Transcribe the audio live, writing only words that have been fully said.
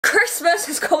Christmas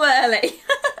has come early.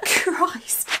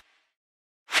 Christ.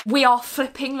 We are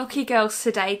flipping lucky girls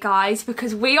today, guys,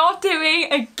 because we are doing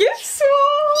a gift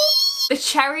swap. The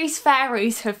CHERRYZ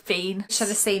fairies have been. Should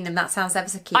have seen them. That sounds ever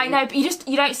so cute. I know, but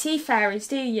you don't see fairies,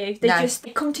 do you? They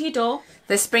just come to your door.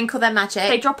 They sprinkle their magic.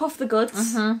 They drop off the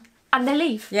goods and they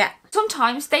leave. Yeah.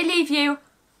 Sometimes they leave you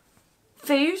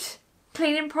food,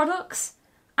 cleaning products,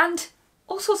 and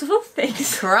all sorts of other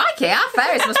things. Crikey, our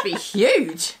fairies must be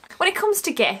huge. When it comes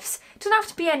to gifts, it doesn't have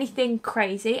to be anything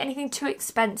crazy, anything too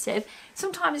expensive.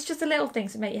 Sometimes it's just the little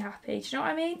things that make you happy. Do you know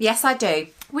what I mean? Yes, I do.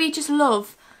 We just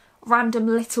love random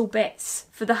little bits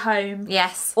for the home.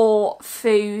 Yes. Or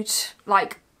food.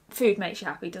 Like, food makes you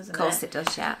happy, doesn't it? Of course it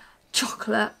does, yeah.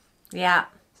 Chocolate. Yeah.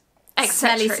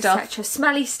 Smelly stuff.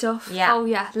 Smelly stuff. Yeah. Oh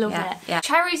yeah, love it. Yeah.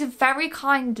 CHERRYZ have very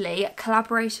kindly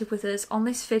collaborated with us on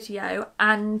this video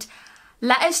and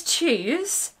let us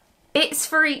choose bits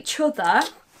for each other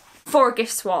for a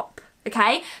gift swap.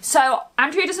 Okay, so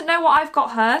Andrea doesn't know what I've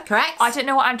got her. Correct. I don't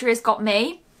know what Andrea's got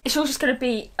me. It's all just going to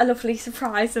be a lovely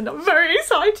surprise and I'm very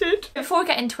excited. Before we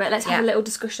get into it, let's have a little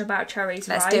discussion about CHERRYZ,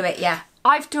 Let's do it, yeah.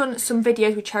 I've done some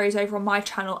videos with CHERRYZ over on my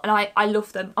channel and I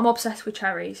love them. I'm obsessed with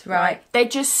CHERRYZ, right? They're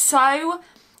just so...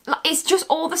 It's just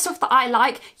all the stuff that I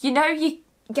like. You know, you're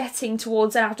getting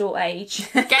towards adult age.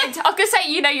 I was going to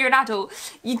say, you know, you're an adult.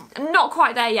 You're not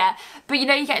quite there yet. But you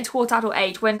know you're getting towards adult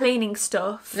age when cleaning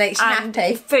stuff. Makes you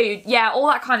happy. Food, yeah, all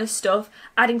that kind of stuff.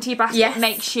 Adding to your basket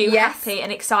makes you happy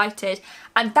and excited.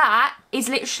 And that is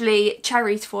literally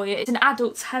CHERRYZ for you. It's an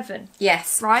adult's heaven.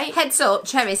 Yes. Right? Heads up,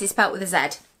 CHERRYZ is spelt with a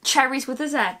Z. CHERRYZ with a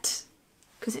Z.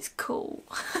 Because it's cool.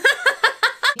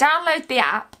 Download the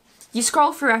app. You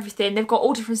scroll through everything. They've got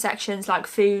all different sections like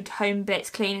food, home bits,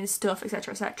 cleaning stuff,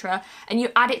 etc, etc. And you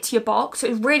add it to your box. So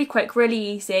it's really quick, really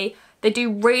easy. They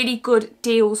do really good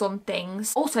deals on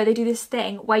things. Also, they do this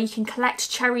thing where you can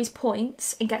collect CHERRYZ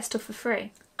points and get stuff for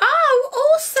free.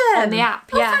 Oh, awesome. On the app,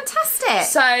 yeah. Oh, fantastic.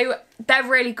 So they're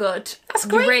really good. That's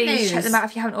great You really news. need to check them out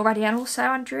if you haven't already. And also,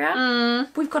 Andrea,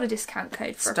 we've got a discount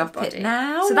code for everybody. Stop it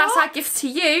now. So that's our gift to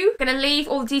you. I'm going to leave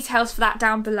all the details for that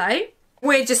down below.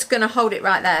 We're just going to hold it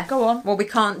right there. Go on. Well, we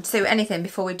can't do anything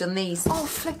before we've done these. Oh,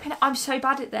 flipping it. I'm so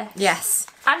bad at this. Yes.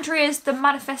 Andrea's the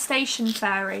manifestation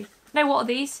fairy. No, what are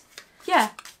these? Yeah.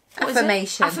 What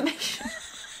Affirmation. Is it? Affirmation.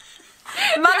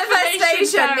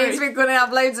 Manifestation means we're going to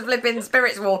have loads of flipping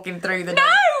spirits walking through the door.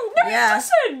 No, it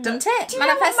doesn't. Doesn't it? Do you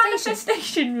know what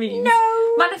manifestation means?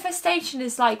 No. Manifestation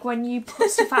is like when you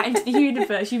put stuff out into the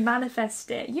universe, you manifest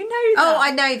it. You know that. Oh,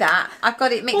 I know that. I've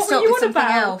got it mixed up you with on something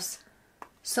about? else.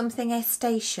 Something a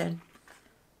station.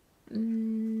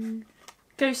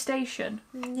 Go station.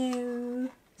 No.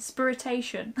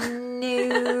 Spiritation.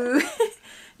 No.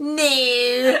 No.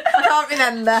 I can't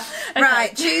remember. Okay.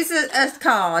 Right, choose a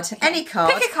card. Any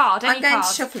card. Pick a card, any I'm going card.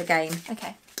 to shuffle again.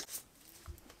 Okay.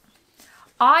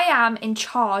 I am in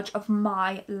charge of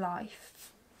my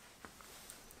life.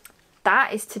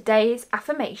 That is today's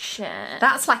affirmation.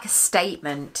 That's like a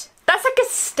statement. That's like a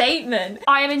statement.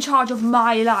 I am in charge of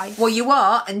my life. Well, you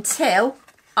are until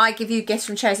I give you gifts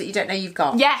from CHERRYZ that you don't know you've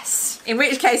got. Yes. In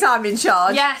which case I'm in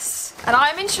charge. Yes. And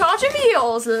I'm in charge of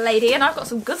yours, lady. And I've got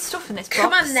some good stuff in this box.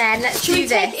 Come on then, let's Should do we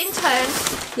this. take it in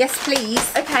turns? Yes,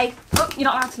 please. Okay. Oh, you're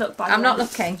not allowed to look, by the way. I'm not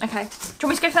looking. Okay. Do you want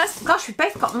me to go first? Gosh, we've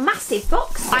both got massive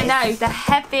boxes. I know. They're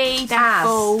heavy. They're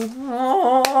full.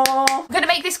 Oh. I'm going to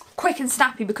make this quick and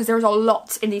snappy because there is a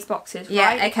lot in these boxes, Yeah,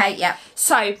 right? okay, yeah.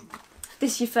 So,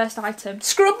 this is your first item.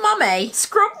 Scrub Mummy.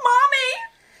 Scrub Mommy!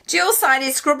 Dual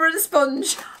sided scrubber and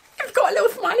sponge. I've got a little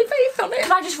smiley face on it.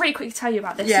 Can I just really quickly tell you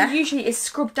about this? Yeah. So usually it's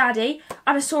Scrub Daddy,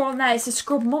 and I saw on there it's a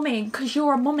Scrub Mummy, because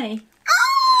you're a mummy.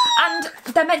 And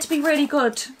they're meant to be really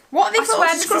good. What are they I for?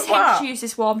 swear Scrub Mrs. what? Hinch used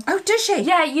this one. Oh, does she?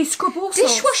 Yeah, you scrub all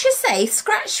sorts. Dishwasher safe,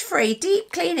 scratch free,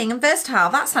 deep cleaning and versatile.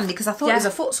 That's handy because I thought it was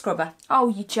a foot scrubber. Oh,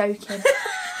 you're joking.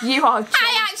 You are joking.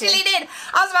 I actually did.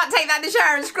 I was about to take that in the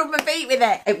shower and scrub my feet with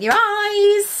it. Open your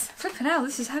eyes. Flipping hell,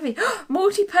 this is heavy.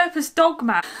 Multi-purpose dog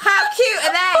mat. How cute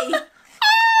are they?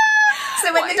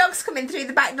 So when the dogs come in through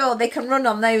the back door, they can run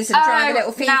on those and dry their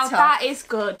little feet off. Now that is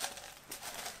good.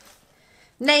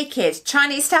 Naked,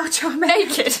 Chinese style chow mein.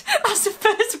 Naked. That's the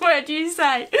first word you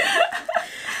say.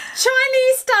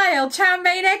 Chinese style chow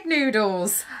mein egg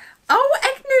noodles. Oh,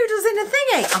 egg noodles in a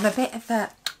thingy. I'm a bit of a...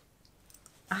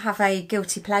 I have a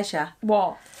guilty pleasure.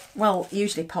 What? Well,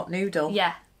 usually pot noodle.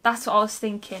 Yeah, that's what I was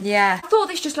thinking. Yeah. I thought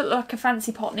this just looked like a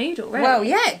fancy pot noodle, really. Well,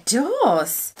 yeah, it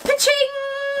does. Ka-ching!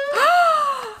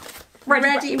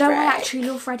 Ready No, I bread. actually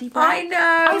love Ready Bread. I know.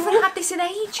 I haven't had this in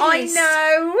ages. I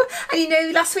know. And you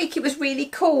know, last week it was really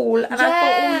cool. And I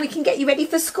thought, oh, we can get you ready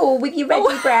for school with your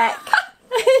Ready Bread.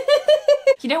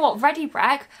 You know what? Ready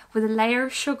Bread with a layer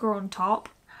of sugar on top.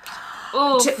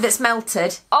 that's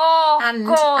melted. Oh, and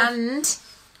God. and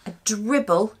a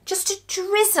dribble, just a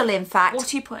drizzle, in fact.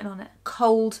 What are you putting on it?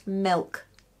 Cold milk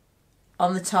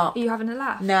on the top. Are you having a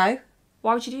laugh? No.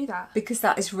 Why would you do that? Because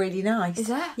that is really nice. Is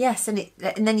it? Yes, and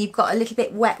then you've got a little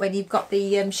bit wet when you've got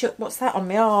the what's that on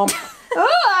my arm?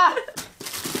 Ah!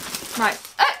 Right.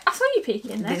 I saw you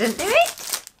peeking there. Didn't do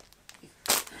it.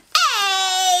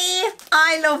 Hey!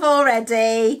 I love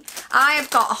already. I have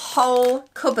got a whole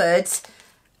cupboard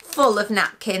full of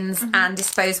napkins and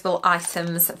disposable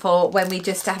items for when we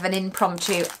just have an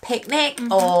impromptu picnic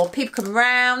or people come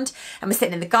around and we're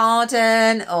sitting in the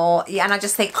garden, or and I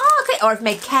just think, oh, okay, or I've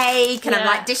made cake and I'm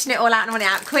like dishing it all out and I want it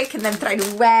out quick and then throw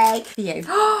it away. For you.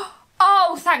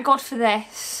 Oh, thank God for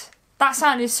this. That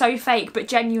sounded so fake, but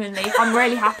genuinely, I'm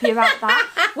really happy about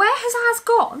that. Where has ours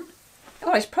gone?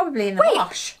 Oh, it's probably in the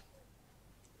wash.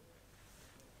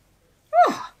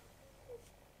 Oh.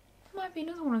 Might be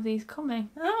another one of these coming.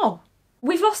 Oh.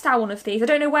 We've lost our one of these. I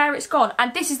don't know where it's gone.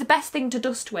 And this is the best thing to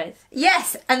dust with.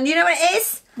 Yes, and you know what it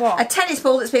is? What? A tennis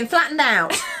ball that's been flattened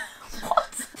out.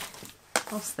 What?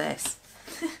 What's this?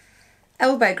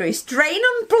 Elbow grease. Drain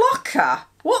and blocker.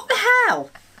 What the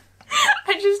hell?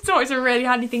 I just thought it's a really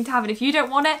handy thing to have. And if you don't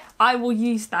want it, I will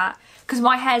use that. Because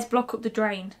my hairs block up the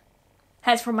drain.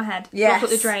 Hairs from my head. Yes. Block up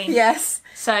the drain. Yes.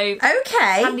 So,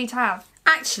 okay. handy to have.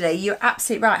 Actually, you're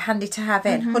absolutely right. Handy to have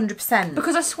in, 100%.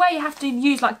 Because I swear you have to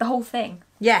use like the whole thing.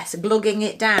 Yes, glugging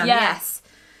it down. Yeah. Yes.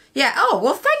 Yeah. Oh,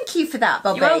 well, thank you for that,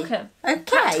 Bobby. You're welcome. Okay.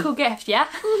 Practical gift, yeah?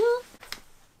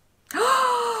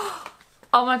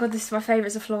 Oh my God, this is my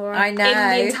favourite Zaflora. I know. In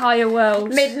the entire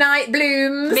world. Midnight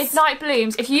Blooms. Midnight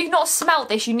Blooms. If you've not smelt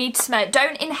this, you need to smell it.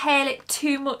 Don't inhale it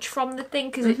too much from the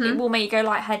thing because it will make you go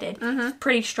lightheaded. It's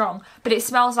pretty strong. But it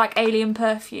smells like alien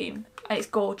perfume. And it's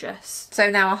gorgeous. So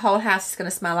now our whole house is going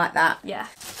to smell like that. Yeah.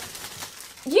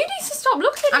 You need to stop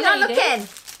looking, I'm not lady. looking.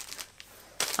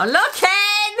 I'm looking.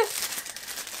 I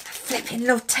flipping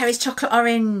love Terry's chocolate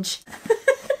orange.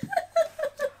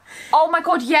 Oh my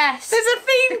God, yes. There's a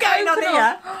theme going on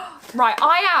here. Right,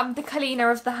 I am the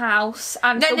cleaner of the house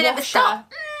and the washer.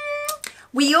 Stop.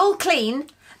 We all clean.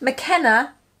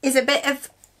 McKenna is a bit of...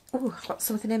 Oh, I've got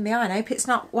something in my eye. I hope it's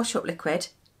not wash-up liquid.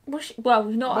 Well,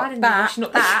 we've not had any washing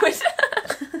up liquid.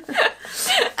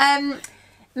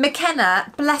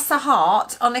 McKenna, bless her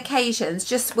heart, on occasions,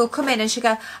 just will come in and she'll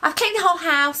go, I've cleaned the whole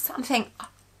house. I'm thinking, oh,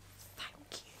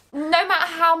 thank you. No matter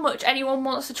how much anyone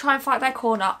wants to try and fight their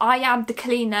corner, I am the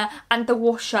cleaner and the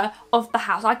washer of the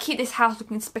house. I keep this house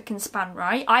looking spick and span,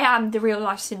 right? I am the real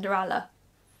life Cinderella.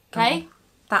 Okay?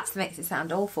 That makes it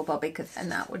sound awful, Bobby,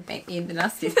 and that would make me the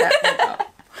nastiest stepmother.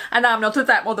 And I'm not a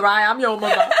stepmother, I am your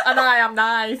mother. And I am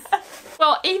nice.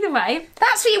 Well, either way.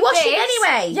 That's for your washing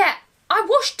anyway. Yeah, I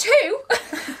washed too.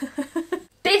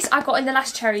 This I got in the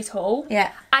last CHERRYZ haul.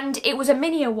 Yeah. And it was a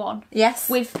minier one. Yes.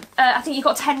 With, I think you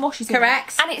got 10 washes in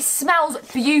Correct. it. And it smells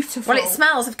beautiful. Well, it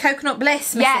smells of coconut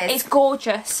bliss, Mrs. Yeah, it's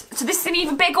gorgeous. So this is an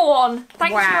even bigger one.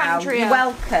 Thank you, Andrea. You're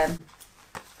welcome.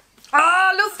 Oh,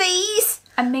 I love these.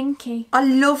 A minky. I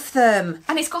love them.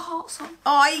 And it's got hearts on.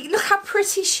 Oh, look how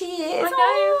pretty she is. I know.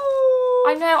 Oh.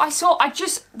 I know.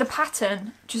 The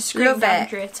pattern just screamed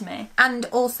Andrea to me. And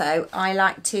also, I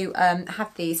like to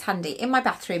have these handy in my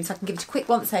bathroom so I can give it a quick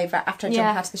once over after I jump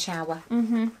out of the shower.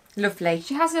 Lovely.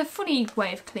 She has a funny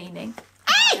way of cleaning.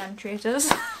 Hey! Andrea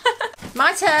does.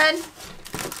 My turn.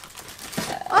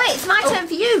 Oh, it's my turn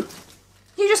for you.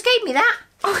 You just gave me that.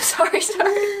 Oh, sorry.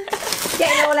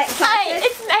 Getting all excited. Hey,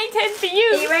 it's my turn for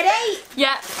you. Are you ready?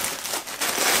 Yeah.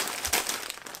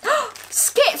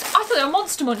 Skips. I thought they were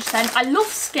Monster Munch then. I love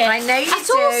Skips. I know you do. I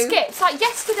saw Skips like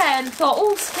yesterday and thought,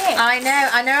 oh, Skips. I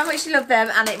know how much you love them,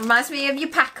 and it reminds me of your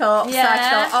pack up. Yeah. So I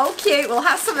thought, oh, cute, we'll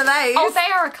have some of those. Oh,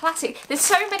 they are a classic. There's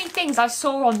so many things I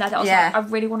saw on there that I was like, I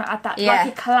really want to add that. Yeah.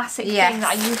 Like a classic thing that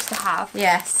I used to have.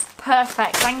 Yes.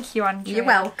 Perfect. Thank you, Andrea. You're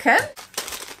welcome.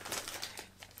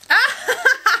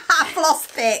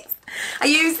 Floss picks. I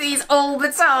use these all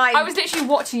the time. I was literally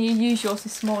watching you use yours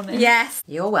this morning. Yes.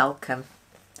 You're welcome.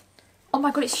 Oh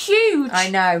my God, it's huge. I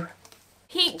know.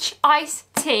 Peach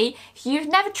iced tea. If you've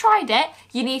never tried it,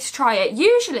 you need to try it.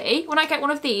 Usually, when I get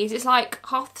one of these, it's like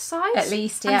half the size. At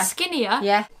least, yeah. And skinnier.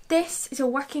 Yeah. This is a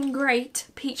whacking great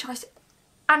peach iced...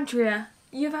 Andrea,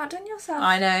 you've outdone yourself.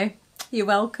 I know. You're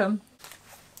welcome.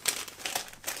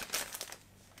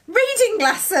 Reading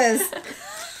glasses.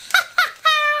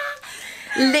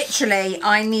 Literally,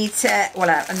 I need to... Well,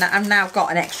 I've now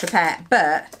got an extra pair,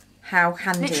 but how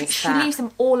handy is Literally, that? she leaves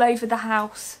them all over the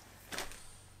house.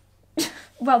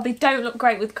 Well, they don't look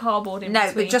great with cardboard in between.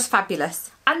 No, but just fabulous.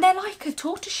 And they're like a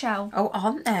tortoiseshell. Oh,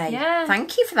 aren't they? Yeah.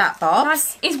 Thank you for that, Bob.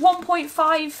 Nice. Is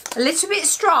 1.5... A little bit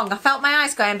strong. I felt my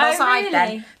eyes going both-eyed really?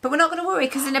 then. But we're not going to worry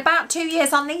because in about 2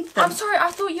 years I'll need them. I'm sorry,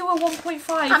 I thought you were 1.5.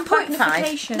 I'm 0.5.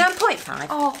 Magnification. No, I'm 0.5.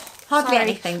 Oh, hardly sorry.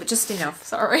 anything, but just enough.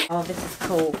 Sorry. Oh, this is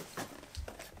cool.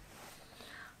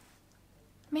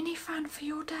 Mini fan for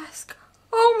your desk.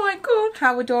 Oh my god.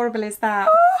 How adorable is that?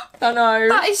 I know.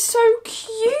 That is so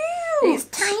cute. It's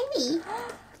tiny.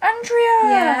 Andrea.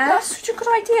 Yeah. That's such a good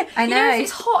idea. I You know. if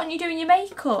it's hot and you're doing your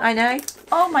makeup. I know.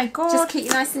 Oh my god. Just keep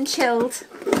you nice and chilled.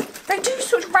 They do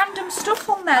such random stuff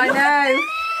on there. I Look at know. this.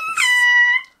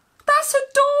 That's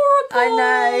adorable. I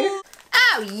know.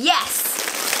 Oh,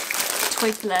 yes.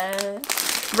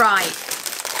 Twiglet. Right.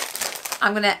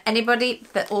 I'm going to, anybody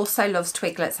that also loves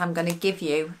Twiglets, I'm going to give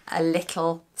you a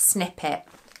little snippet.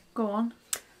 Go on.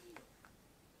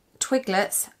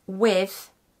 Twiglets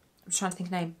with, I'm trying to think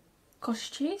of a name.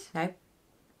 Cottage cheese? No.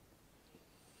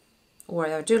 Or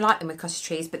I do like them with cottage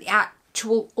cheese, but the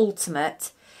actual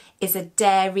ultimate is a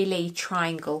Dairy Lee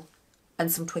triangle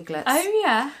and some Twiglets. Oh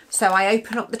yeah. So I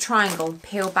open up the triangle,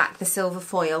 peel back the silver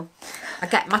foil. I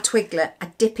get my Twiglet, I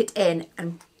dip it in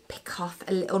and pick off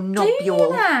a little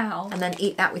nobule. now? And then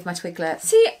eat that with my Twiglets.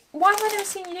 See, why have I never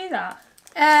seen you do that?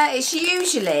 It's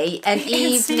usually an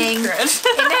evening. no,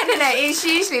 it's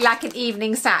usually like an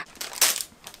evening snack.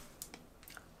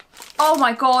 Oh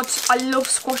my god, I love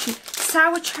squashy.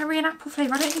 Sour cherry and apple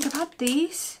flavour. I don't think I've had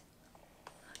these.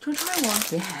 Do you want to try one?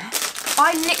 Yeah.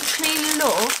 I literally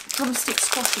love drumstick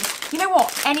squashies. You know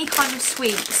what? Any kind of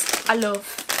sweets, I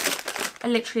love. I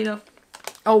literally love.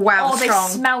 Oh wow, Oh, strong.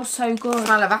 they smell so good.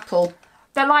 Smell of apple.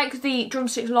 They're like the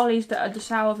drumstick lollies that are the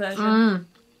sour version. Mmm.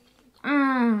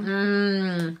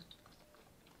 Mmm.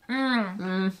 Mmm. Mmm.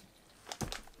 Mmm.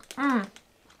 Mmm.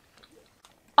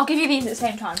 I'll give you these at the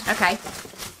same time. Okay.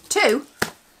 2.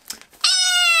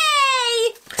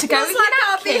 Hey! To go Looks with like your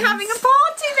I'll be napkins. having a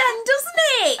party then, doesn't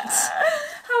it?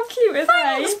 How cute are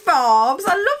Thanks, they? Bobs.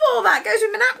 I love all that. Goes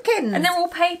with my napkins. And they're all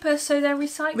paper, so they're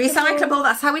recyclable. recyclable.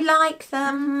 That's how we like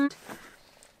them.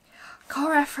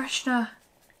 Car air freshener.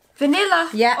 Vanilla.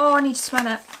 Yeah. Oh, I need to smell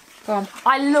it. Go on.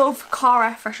 I love car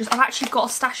air fresheners. I've actually got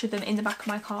a stash of them in the back of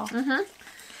my car.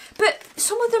 But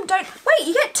some of them don't... Wait,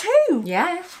 you get 2.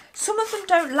 Yeah. Some of them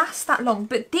don't last that long.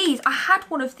 But these, I had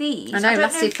one of these. I know,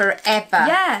 lasted forever.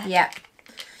 Yeah. Yeah.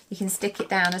 You can stick it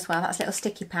down as well. That's a little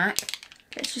sticky pack.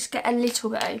 Let's just get a little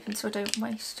bit open so I don't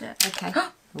waste it. Okay.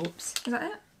 Oops. Is that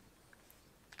it?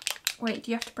 Wait,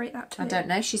 do you have to break that too? I don't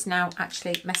know. She's now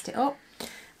actually messed it up.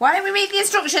 Why don't we read the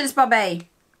instructions, Bobby?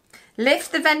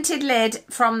 Lift the vented lid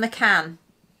from the can.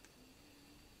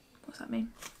 What's that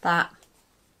mean? That.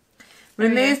 There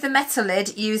we Remove go. the metal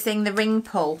lid using the ring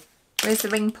pull. Where's the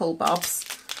ring pull, Bobs?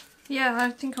 Yeah,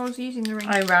 I think I was using the ring.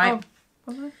 Oh, right. Oh,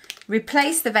 was I?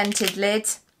 Replace the vented lid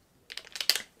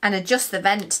and adjust the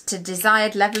vent to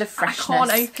desired level of freshness. I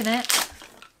can't open it.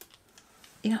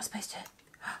 You're not supposed to.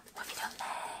 What have you done there?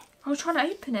 I was trying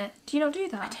to open it. Do you not do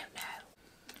that? I don't know.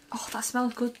 Oh, that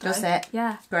smells good though. Does it?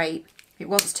 Yeah. Great. It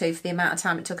wants to for the amount of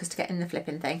time it took us to get in the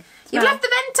flipping thing. Smell. You've left the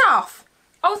vent off.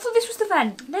 Oh, I thought this was the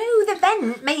vent. No, the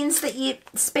vent means that you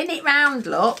spin it round,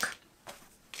 look.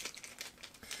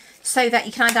 So that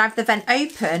you can either have the vent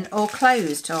open or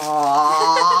closed.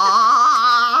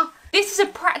 Aww. This is a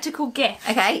practical gift.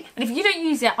 Okay. And if you don't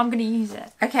use it, I'm going to use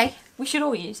it. Okay. We should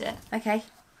all use it. Okay.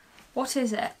 What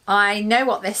is it? I know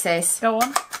what this is. Go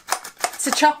on. It's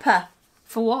a chopper.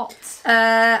 For what?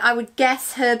 I would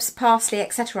guess herbs, parsley,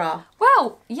 etc.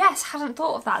 Well, yes, hadn't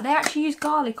thought of that. They actually use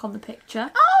garlic on the picture.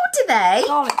 Oh, do they?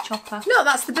 Garlic chopper. No,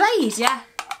 that's the blade. Yeah.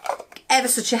 Ever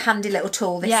such a handy little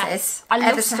tool this is. I love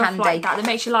Ever so stuff handy. like that. That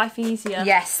makes your life easier.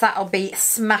 Yes, that'll be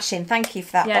smashing. Thank you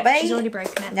for that, Yeah, Bobby. she's already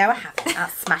broken it. No, I haven't.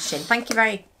 That's smashing. Thank you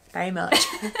very, very much.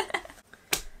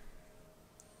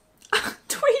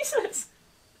 Tweezers.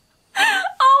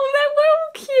 Oh, they're well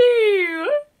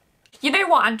cute. You know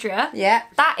what, Andrea? Yeah.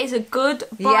 That is a good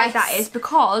buy, Yes. that is,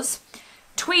 because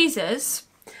tweezers...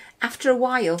 After a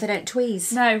while, they don't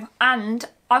tweeze. No, and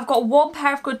I've got one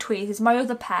pair of good tweezers. My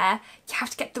other pair, you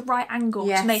have to get the right angle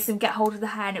Yes. to make them get hold of the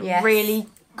hair, and it Yes. really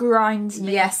grinds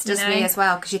me. Yes, does you know? me as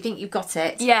well, because you think you've got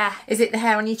it. Yeah. Is it the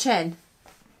hair on your chin?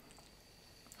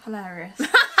 Hilarious.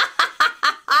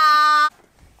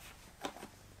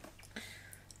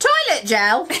 Toilet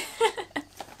gel.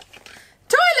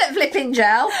 Toilet flipping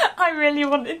gel. I really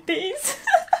wanted these.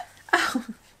 Oh.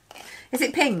 Is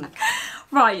it pink?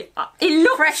 Right, it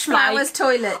looks Fresh Flowers like...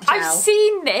 toilet gel. I've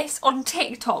seen this on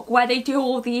TikTok where they do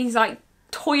all these like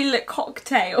toilet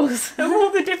cocktails of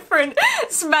all the different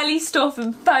smelly stuff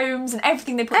and foams and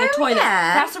everything they put in the toilet.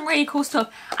 Yeah. They have some really cool stuff.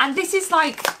 And this is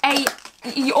like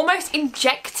you almost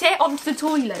inject it onto the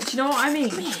toilet. Do you know what I mean?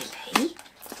 Really?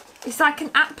 It's like an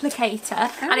applicator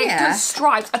and it yeah. does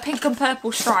stripes, a pink and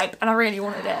purple stripe, and I really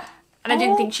wanted it. And I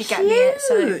didn't think she'd get me it.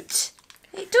 So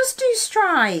It does do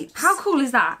stripes. how cool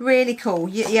is that? Really cool.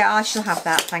 Yeah, I shall have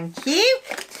that, thank you.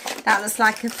 That looks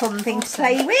like a fun thing to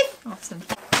play with. Awesome.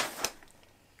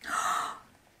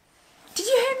 Did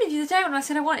you hear me the other day when I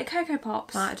said I wanted Cocoa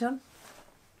Pops? Right, done.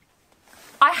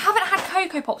 I haven't had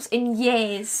Cocoa Pops in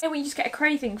years. You know when you just get a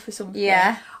craving for something?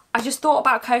 Yeah. I just thought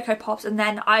about Cocoa Pops and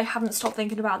then I haven't stopped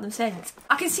thinking about them since.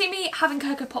 I can see me having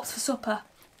Cocoa Pops for supper.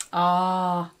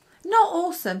 Ah, not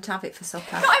awesome to have it for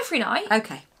supper. Not every night.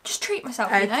 Okay. Just treat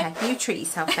myself, Okay, you know? you treat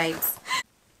yourself, babes.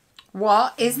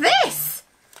 What is this?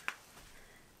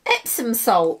 Epsom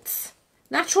salts.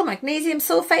 Natural magnesium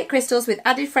sulfate crystals with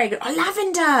added fragrance. Oh,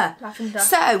 lavender. Lavender.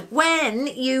 So, when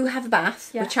you have a bath,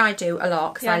 Yeah. which I do a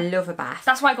lot because I love a bath.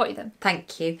 That's why I got you them.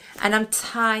 Thank you. And I'm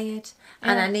tired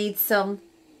and I need some...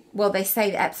 Well, they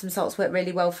say that Epsom salts work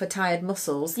really well for tired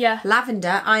muscles. Yeah.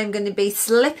 Lavender, I am going to be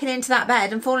slipping into that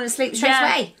bed and falling asleep straight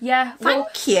away. Yeah.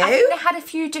 Thank you. I think they had a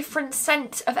few different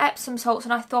scents of Epsom salts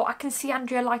and I thought I can see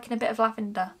Andrea liking a bit of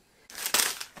lavender.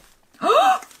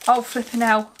 Oh, flipping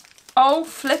hell. Oh,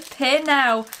 flipping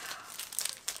hell.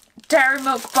 Dairy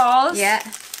milk bars. Yeah.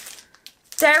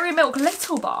 Dairy milk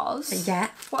little bars. Yeah.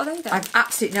 What are they then? I've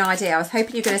absolutely no idea. I was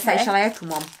hoping you were going to say, shall I open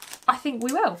one? I think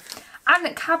we will.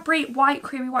 And Cadbury white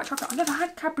creamy white chocolate. I've never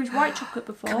had Cadbury's white chocolate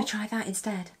before. Can we try that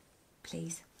instead?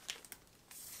 Please.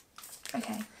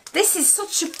 Okay. This is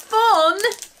such a fun.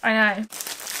 I know.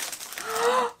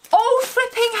 Oh,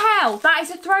 flipping hell. That is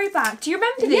a throwback. Do you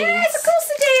remember these? Yes, of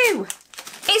course I do.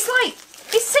 It's like,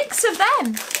 it's 6 of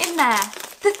them in there.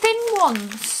 The thin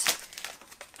ones.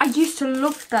 I used to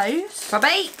love those.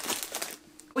 Bobby. What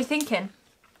are we thinking?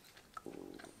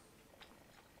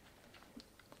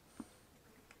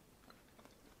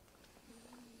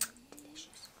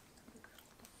 Delicious.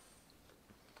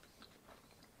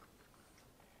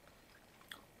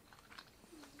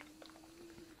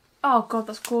 Oh God,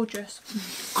 that's gorgeous.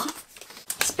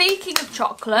 Speaking of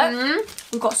chocolate,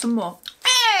 we've got some more.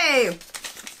 Hey!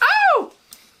 Oh!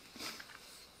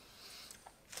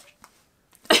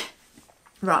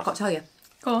 Right, I've got to tell you.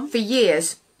 Go on. For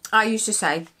years, I used to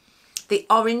say the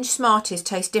orange Smarties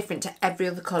taste different to every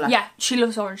other colour. Yeah, she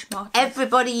loves orange Smarties.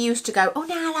 Everybody used to go, oh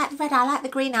no, I like the red, I like the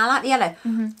green, I like the yellow.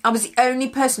 I was the only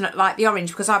person that liked the orange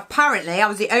because apparently I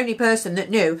was the only person that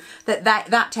knew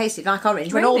that tasted like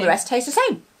orange when all the Really? rest taste the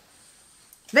same.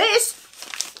 This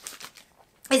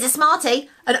is a Smartie,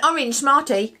 an orange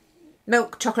Smartie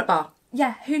milk chocolate bar.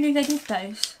 Yeah, who knew they did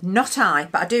those? Not I,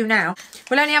 but I do now.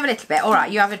 We'll only have a little bit. All right,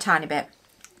 you have a tiny bit.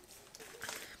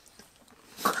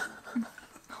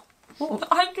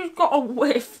 I just got a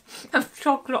whiff of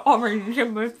chocolate orange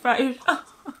in my face.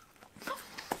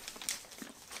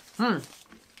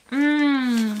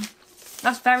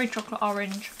 That's very chocolate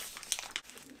orange.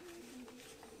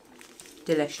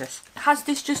 Delicious. Has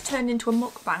this just turned into a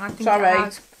mukbang? I think Sorry. it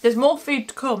has. There's more food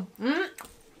to come.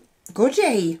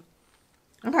 Goodie.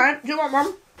 Okay, do you want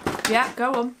one? Yeah,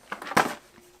 go on.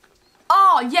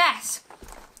 Oh, yes!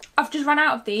 I've just run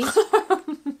out of these.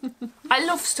 I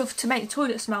love stuff to make the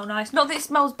toilet smell nice. Not that it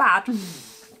smells bad,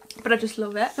 but I just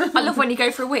love it. I love when you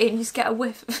go for a wee and you just get a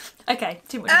whiff. Okay,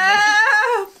 too much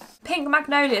information. Pink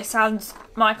magnolia sounds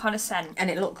my kind of scent. And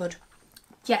it looked good.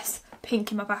 Yes,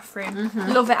 pink in my bathroom.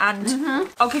 Love it. And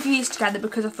I'll give you these together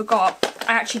because I forgot.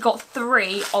 I actually got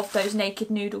 3 of those naked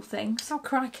noodle things. Oh,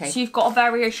 crikey. So you've got a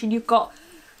variation. You've got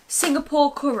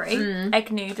Singapore curry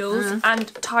egg noodles and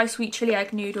Thai sweet chilli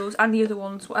egg noodles and the other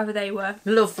ones, whatever they were.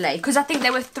 Lovely. Because I think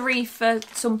there were 3 for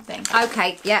something.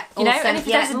 Okay, yeah. You know, awesome. and if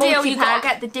Yeah, there's a deal, you've got multi-pack. to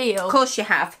get the deal. Of course you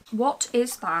have. What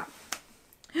is that?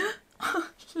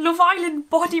 Love Island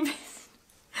body mist.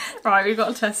 Right, we've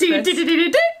got to test this.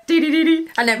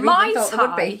 I never Mai even thought there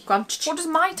would be. Tai. Go on. What does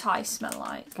Mai Tai smell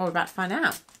like? Well, we're about to find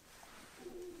out.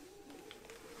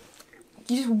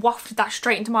 You just wafted that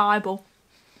straight into my eyeball.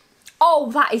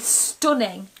 Oh, that is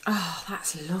stunning. Oh,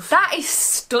 that's lovely. That is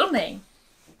stunning.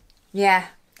 Yeah,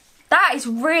 That is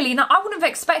really nice. I wouldn't have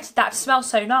expected that to smell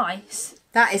so nice.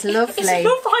 that is lovely. It's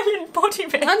Love Island body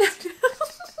mist. Look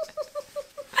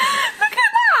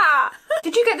at that.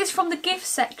 Did you get this from the gift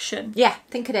section? Yeah, I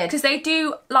think I did. Because they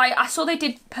do, like, I saw they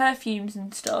did perfumes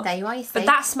and stuff. There you are, you see. But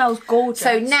that smells gorgeous.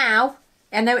 So now,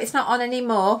 I know it's not on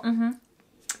anymore,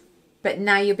 but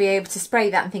now you'll be able to spray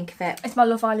that and think of it. It's my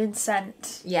Love Island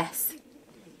scent. Yes.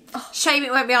 Shame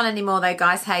it won't be on anymore though,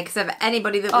 guys. Hey, because of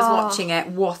anybody that was watching it,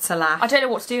 what a laugh. I don't know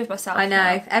what to do with myself. I know.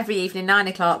 Now. Every evening, 9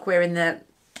 o'clock, we're in the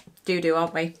doo-doo,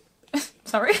 aren't we?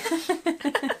 Sorry.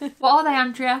 What are they,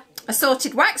 Andrea?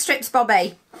 Assorted wax strips,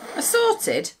 Bobby.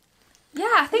 Assorted? Yeah,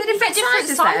 I think they're different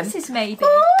sizes maybe.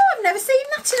 Oh, I've never seen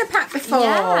that in a pack before.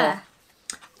 Yeah.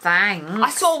 Thanks. I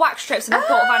saw wax strips and I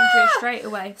thought of Andrea straight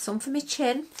away. Some for my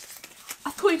chin.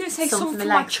 I thought you were going to say some for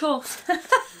my leg. chuff.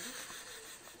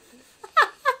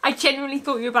 I genuinely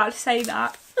thought you were about to say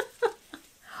that.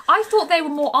 I thought they were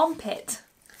more armpit.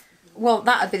 Well,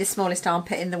 that would be the smallest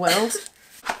armpit in the world.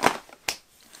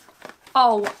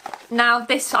 Oh, now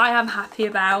this I am happy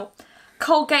about.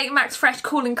 Colgate Max Fresh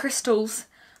Cooling Crystals.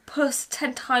 Plus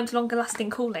 10 times longer lasting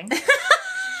cooling.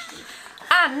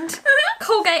 And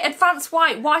Colgate Advanced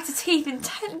whiter teeth in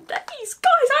 10 days.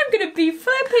 Guys, I'm going to be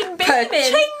flipping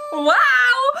beaming. Wow.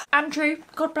 Andrew,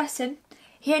 God bless him.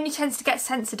 He only tends to get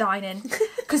Sensodyne in.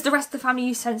 Because the rest of the family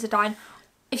use Sensodyne.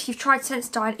 If you've tried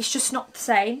Sensodyne, it's just not the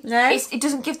same. No. It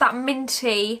doesn't give that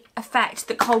minty effect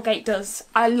that Colgate does.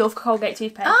 I love Colgate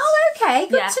toothpaste. Oh, okay.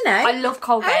 Good to know. I love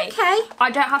Colgate. Okay. I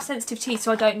don't have sensitive teeth,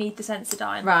 so I don't need the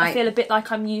Sensodyne. Right. I feel a bit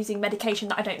like I'm using medication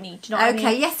that I don't need. Do you know what I mean?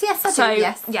 Okay, yes, I So, do,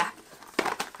 yes. yeah.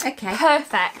 Okay.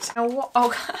 Perfect. Now what?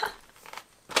 Oh,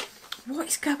 What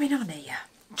is going on here?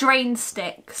 drain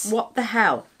sticks. What the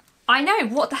hell? I know.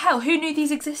 What the hell? Who knew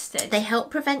these existed? They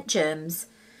help prevent germs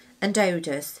and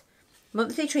odours.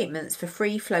 Monthly treatments for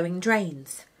free-flowing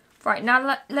drains. Right,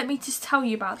 now let me just tell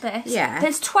you about this. Yeah.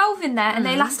 There's 12 in there and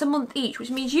they last a month each, which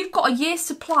means you've got a year's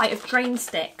supply of drain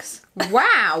sticks.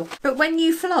 Wow. But when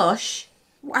you flush,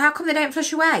 how come they don't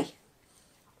flush away?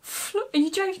 Are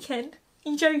you joking?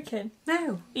 Are you joking?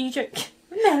 No. Are you joking?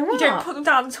 No, what? You don't put them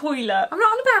down the toilet. I'm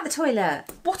not on about the toilet.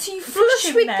 What are you Flush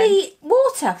flushing with then? the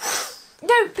water.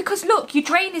 No, because look, your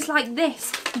drain is like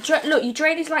this. Look, your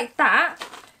drain is like that,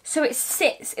 so it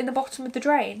sits in the bottom of the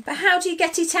drain. But how do you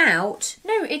get it out?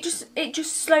 No, it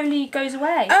just slowly goes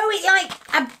away. Oh, it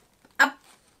like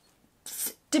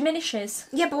Diminishes.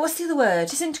 yeah, but what's the other word?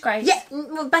 Disintegrates. Yeah,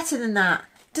 well, better than that.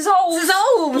 Dissolves.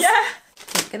 Dissolves. Yeah.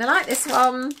 I'm gonna like this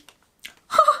one.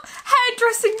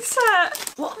 Hairdressing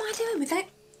set. What am I doing with it?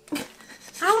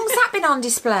 How long's that been on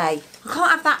display? I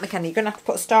can't have that, McKenna. You're gonna have to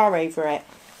put a star over it.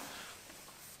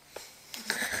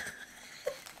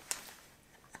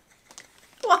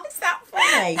 Why is that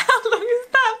funny? How long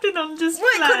has that been on display?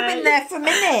 Well, it could have been there for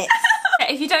minutes.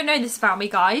 If you don't know this about me,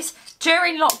 guys,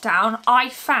 during lockdown, I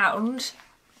found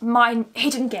my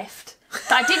hidden gift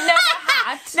that I didn't know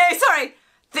I had. No, sorry,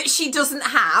 that she doesn't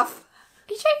have.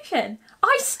 Are you joking?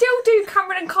 I still do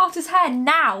Cameron and Carter's hair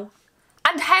now.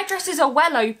 And hairdressers are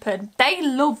well open. They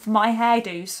love my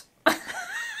hairdos.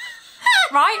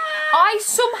 Right? I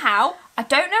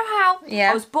don't know how,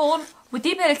 Yeah. I was born with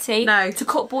the ability to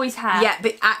cut boys' hair. Yeah,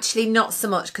 but actually not so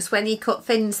much, because when you cut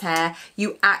Finn's hair,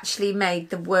 you actually made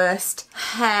the worst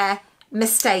hair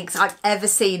mistakes I've ever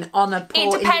seen on a poor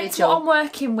individual. It depends what I'm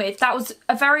working with. That was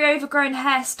a very overgrown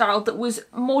hairstyle that was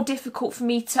more difficult for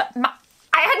me to...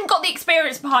 I hadn't got the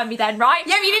experience behind me then, right?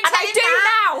 Yeah, but you didn't tell him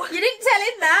that. I do now. You didn't tell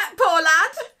him that, poor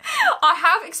lad. I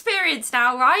have experience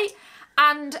now, right?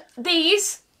 And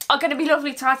these are going to be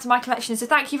lovely to add to my collection. So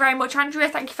thank you very much, Andrea.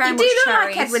 Thank you very much, You do look CHERRYZ.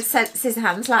 like Edward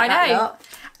Scissorhands, like I know. that lot.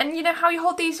 And you know how you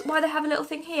hold these? Why they have a little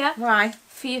thing here? Why?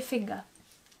 For your finger.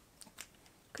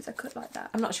 Because I cut like that.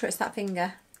 I'm not sure it's that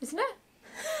finger. Isn't it?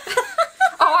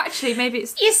 Oh, actually, maybe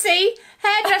it's... You see,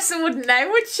 hairdresser wouldn't know,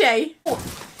 would she?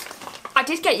 I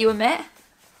did get you a mitt.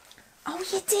 Oh,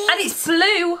 you did? And it's blue.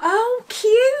 Oh, cute. Do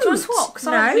you want to swap? 'Cause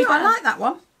No, I like blue I like that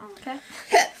one. Okay.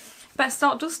 Better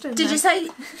start dusting. Did then. you say...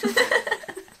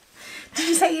 Did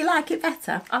you say you like it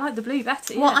better? I like the blue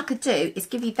better, What I could do is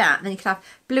give you that, and then you could have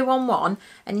blue on one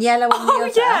and yellow on the other.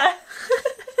 Oh, yeah.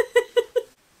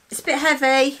 It's a bit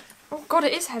heavy. Oh, God,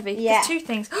 it is heavy. Yeah. There's two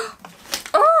things.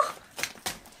 Oh!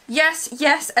 Yes,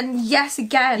 yes, and yes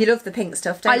again. You love the pink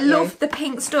stuff, don't you? I love the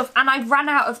pink stuff, and I ran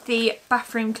out of the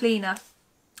bathroom cleaner.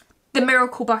 The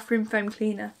Miracle Bathroom Foam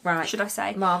Cleaner, Right. should I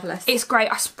say. Marvellous. It's great.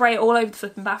 I spray it all over the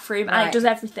flipping bathroom and Right. it does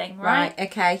everything, right? Right,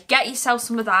 okay. Get yourself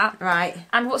some of that. Right.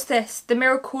 And what's this? The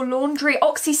Miracle Laundry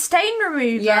Oxy Stain Remover.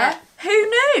 Yeah.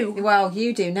 Who knew? Well,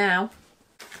 you do now.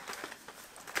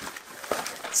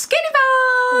 Skinny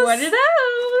bars! One of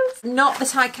those. Not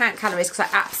that I count calories, because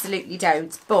I absolutely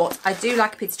don't, but I do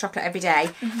like a piece of chocolate every day.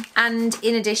 And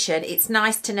in addition, it's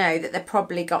nice to know that they've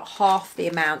probably got half the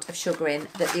amount of sugar in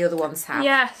that the other ones have.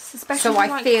 Yes, especially So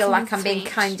I feel like something I'm being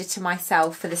sweet. kinder to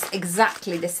myself for this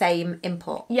exactly the same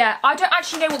input. Yeah, I don't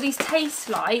actually know what these taste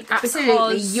like. Absolutely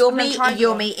because yummy, I've never tried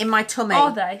yummy in my tummy.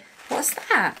 one. Are they? What's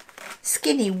that?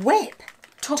 Skinny whip.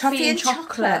 Toffee and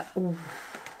chocolate. Ooh.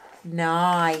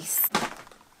 Nice.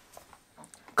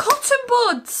 Cotton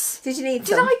buds. Did you need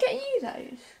Did some? I get you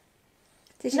those?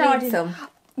 Did you No, I need didn't. some?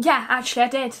 Yeah, actually I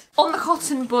did. On the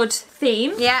cotton bud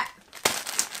theme. Yeah.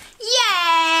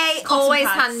 Yay! Cotton Always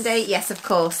pads. handy. Yes, of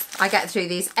course. I get through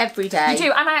these every day. You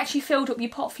do, and I actually filled up your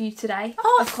pot for you today.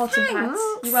 Oh, of cotton pads.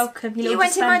 thanks. You're welcome. You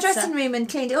went in my dressing room and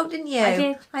cleaned it up, didn't you? I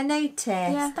did. I noticed.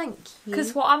 Yeah. Thank you.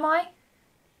 Because what am I?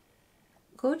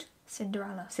 Good.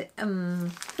 Cinderella.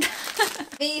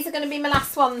 These are going to be my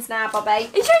last ones now, Bobby. Are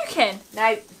you joking?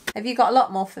 No. Have you got a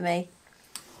lot more for me?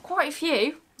 Quite a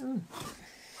few.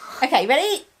 Okay,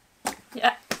 ready?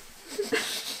 Yeah.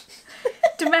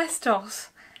 Domestos.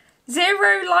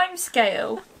 0 lime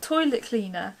scale toilet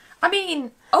cleaner. I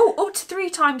mean, up to 3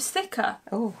 times thicker.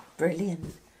 Oh,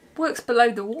 brilliant. Works below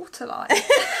the waterline.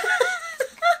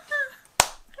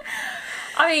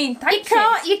 I mean, thank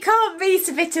you. You can't beat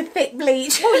a bit of thick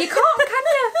bleach. Well, you can't, can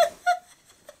you?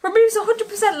 Removes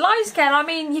 100% lime scale. I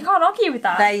mean, you can't argue with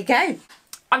that. There you go.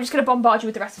 I'm just going to bombard you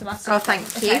with the rest of my stuff. Oh,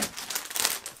 thank you.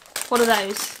 What are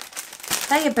those?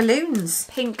 They are balloons.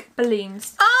 Pink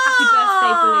balloons. Oh, Happy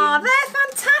birthday balloons. they're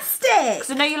fantastic.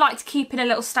 Because I know you like to keep in a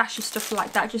little stash of stuff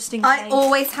like that, just in case. I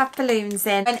always have balloons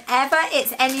in. Whenever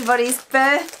it's anybody's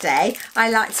birthday, I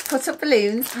like to put up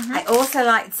balloons. I also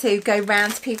like to go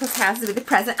round to people's houses with a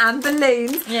present and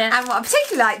balloons. Yeah. And what I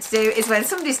particularly like to do is when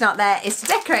somebody's not there is to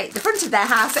decorate the front of their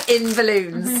house in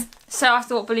balloons. So I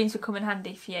thought balloons would come in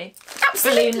handy for you.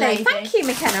 Absolutely. Balloon lady. Thank you,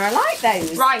 McKenna. I like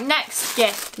those. Right, next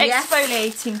gift. Yes.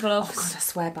 Exfoliating gloves. Oh, God, I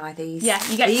swear by these. Yeah,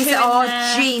 you get these 2 in are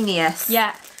there. genius.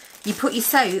 Yeah. You put your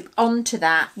soap onto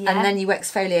that Yeah. and then you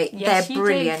exfoliate. Yes, They're you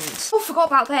brilliant. do. Oh, forgot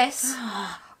about this.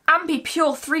 Ambi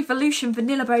Pure 3 Volution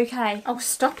Vanilla Bouquet. Oh,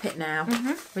 stop it now.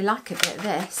 We like a bit of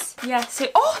this. Yeah, so...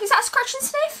 Oh, is that a scratch and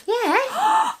sniff?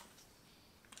 Yeah.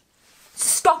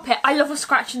 Stop it. I love a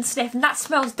scratch and sniff, and that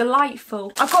smells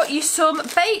delightful. I've got you some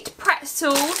baked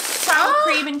pretzels, sour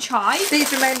cream and chive.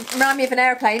 These remind me of an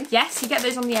aeroplane. Yes, you get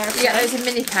those on the aeroplane. You get those in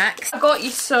mini packs. I got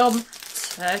you some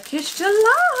Turkish Delight.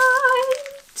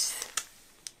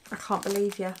 I can't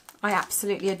believe you. I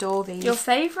absolutely adore these. Your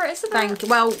favourite, isn't it? Thank you.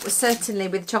 Well, certainly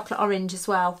with chocolate orange as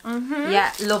well.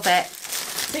 Yeah, love it.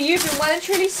 So you've been well and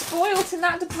truly spoilt in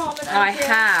that department, I haven't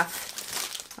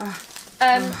you? have.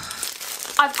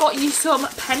 I've got you some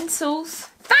pencils.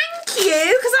 Thank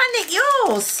you, because I nicked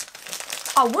yours.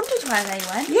 I wondered where they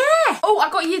went. Yeah. Oh, I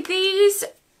got you these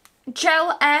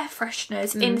gel air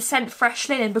fresheners in the scent Fresh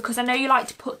Linen because I know you like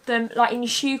to put them like in your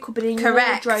shoe cupboard, in your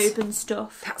Correct. wardrobe and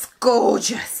stuff. That's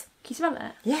gorgeous. Can you smell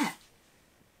it? Yeah.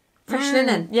 Fresh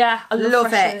linen. Yeah, I love Love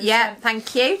Fresh it. Linen Yeah, scent.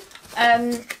 thank you.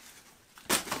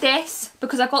 This,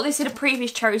 because I got this in a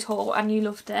previous CHERRYZ haul and you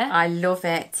loved it. I love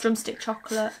it. Drumstick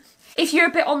chocolate. If you're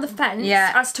a bit on the fence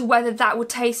Yeah. as to whether that would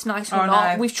taste nice or Oh,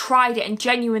 not, no. we've tried it and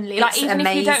genuinely, like, It's even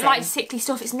if you don't amazing. like sickly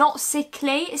stuff, it's not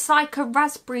sickly. It's like a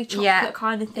raspberry chocolate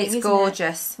kind of thing. It's isn't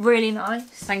gorgeous. It? Really nice.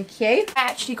 Thank you. I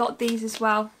actually got these as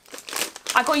well.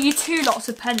 I got you 2 lots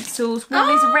of pencils. One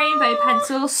is a rainbow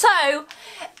pencil. So,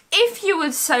 if you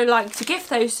would so like to gift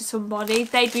those to somebody,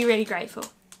 they'd be really grateful.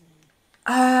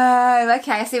 Oh,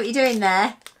 okay. I see what you're doing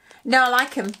there. No, I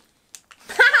like them.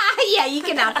 Yeah, you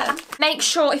can have them. Make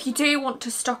sure if you do want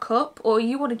to stock up or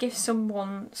you want to give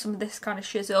someone some of this kind of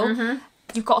shizzle,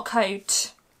 you've got a code.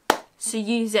 So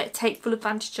use it, take full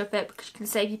advantage of it because you can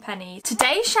save your pennies.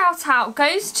 Today's shout out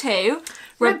goes to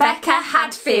Rebecca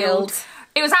Hadfield.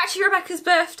 It was actually Rebecca's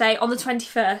birthday on the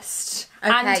 21st.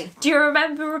 Okay. And do you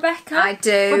remember Rebecca? I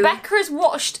do. Rebecca has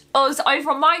watched us over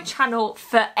on my channel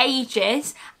for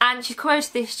ages and she's come over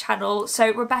to this channel.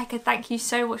 So Rebecca, thank you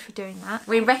so much for doing that.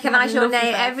 We recognise your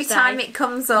name every time it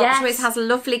comes up. Yes. She always has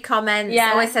lovely comments.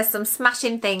 Yeah. Always says some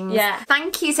smashing things. Yeah.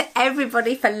 Thank you to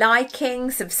everybody for liking,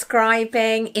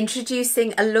 subscribing,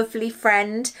 introducing a lovely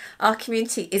friend. Our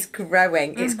community is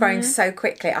growing. It's growing so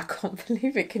quickly. I can't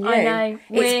believe it. Can you? I know.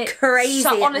 It's crazy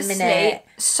so, at honestly, the minute.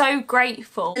 So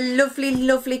grateful.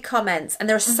 Lovely comments, and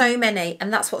there are so many,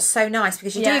 and that's what's so nice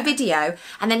because you do a video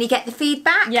and then you get the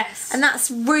feedback. Yes. And that's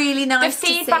really nice The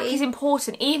feedback to see. is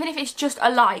important, even if it's just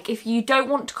a like. If you don't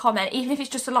want to comment, even if it's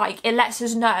just a like, it lets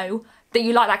us know that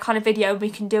you like that kind of video and we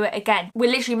can do it again.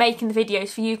 We're literally making the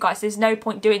videos for you guys. There's no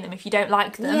point doing them if you don't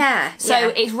like them. Yeah. So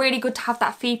it's really good to have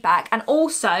that feedback. And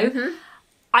also,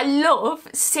 I love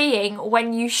seeing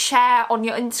when you share on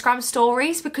your Instagram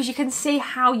stories because you can see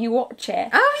how you watch it.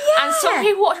 Oh, yeah. And some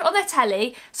people watch it on their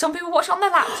telly, some people watch it on their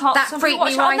laptop, That some freaked people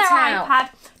watch me it on their right out. iPad.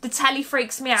 The telly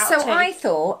freaks me out So too. I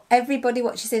thought everybody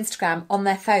watches Instagram on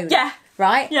their phone. Yeah.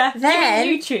 Right? Yeah. Then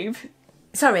You mean YouTube.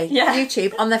 sorry, Yeah.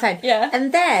 YouTube on their phone. Yeah.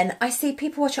 And then I see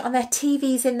people watch it on their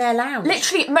TVs in their lounge.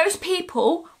 Literally, most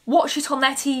people watch it on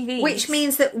their TV. Which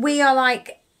means that we are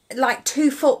like like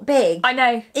 2 foot big. I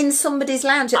know. In somebody's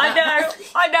lounge. I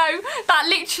know. That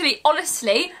literally,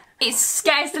 honestly, it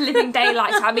scares the living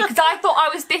daylights out of me because I thought I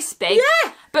was this big.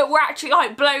 Yeah. But we're actually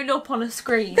like blown up on a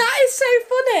screen. That is so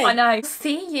funny. I know.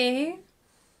 See you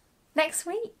next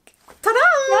week. Ta-da!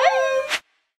 Bye.